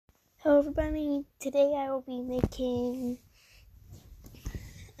Hello everybody, today I will be making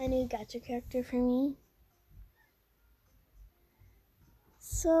a new gacha character for me.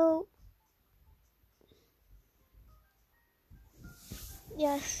 So,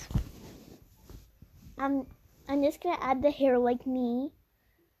 yes, I'm just gonna add the hair like me.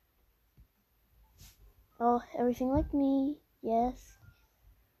 Oh, everything like me, yes.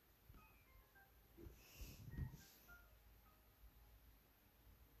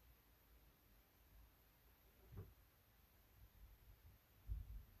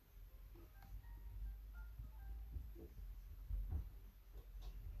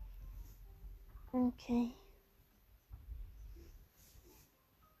 Okay.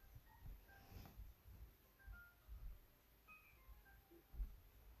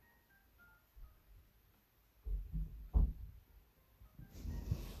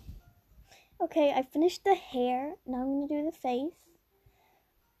 Okay, I finished the hair. Now I'm gonna do the face.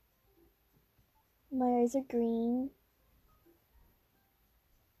 My eyes are green.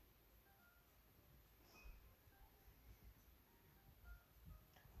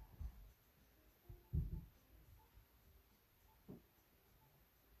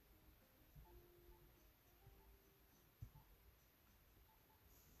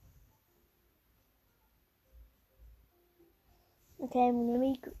 Okay, I'm gonna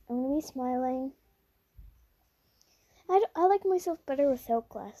be smiling. I like myself better without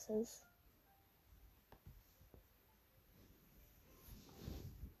glasses.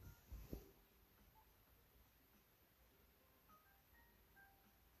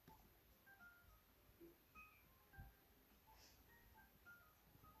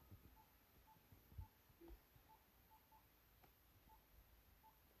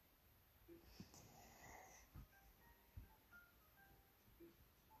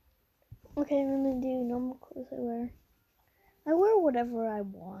 Okay, I'm gonna do normal clothes I wear. I wear whatever I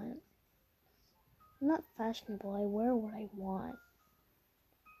want. I'm not fashionable. I wear what I want.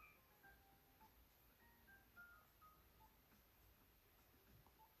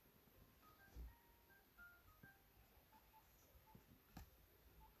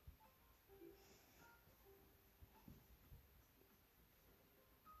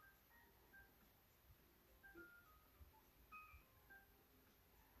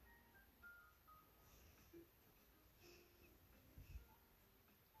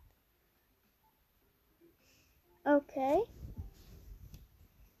 Okay.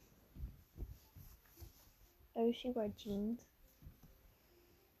 I wish you wore jeans.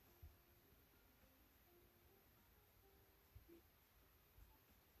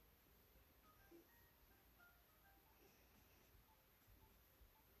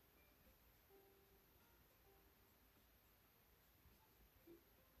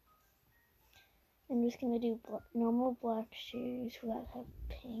 I'm just gonna do normal black shoes that have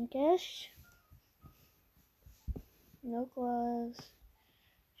pinkish. No gloves.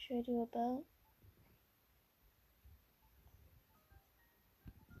 Should I do a belt?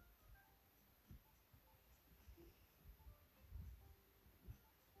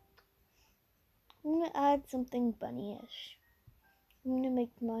 I'm gonna add something bunny-ish. I'm gonna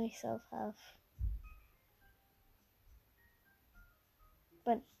make myself have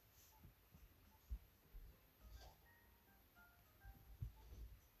bunny.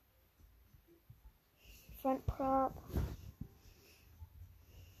 Front prop.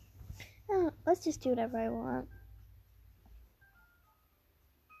 Oh, let's just do whatever I want.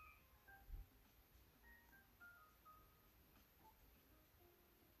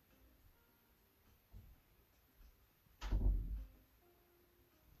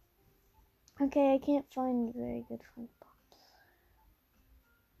 Okay, I can't find very good front props.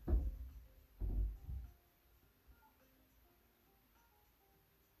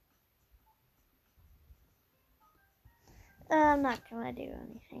 I'm not gonna do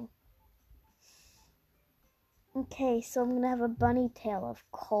anything. Okay, so I'm gonna have a bunny tail, of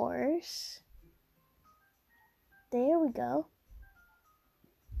course. There we go.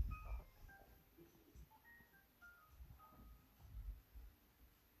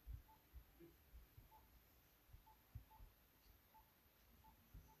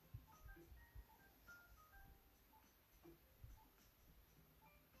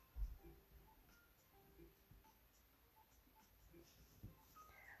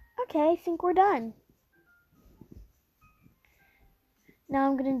 Okay, I think we're done. Now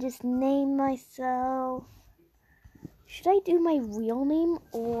I'm gonna just name myself. Should I do my real name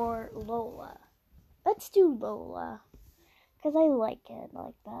or Lola? Let's do Lola, because I like it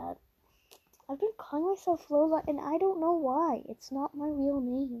like that. I've been calling myself Lola, and I don't know why. It's not my real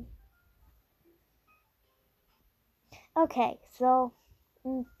name. Okay, so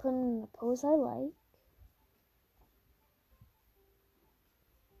and put in the pose I like.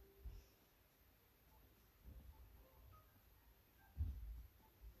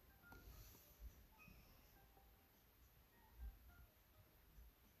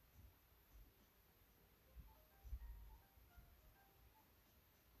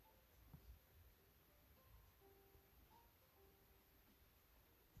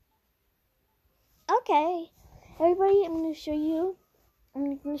 Okay, everybody, I'm going to show you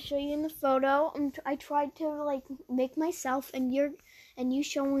in the photo. I tried to like make myself, and you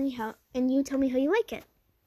show me how, and you tell me how you like it.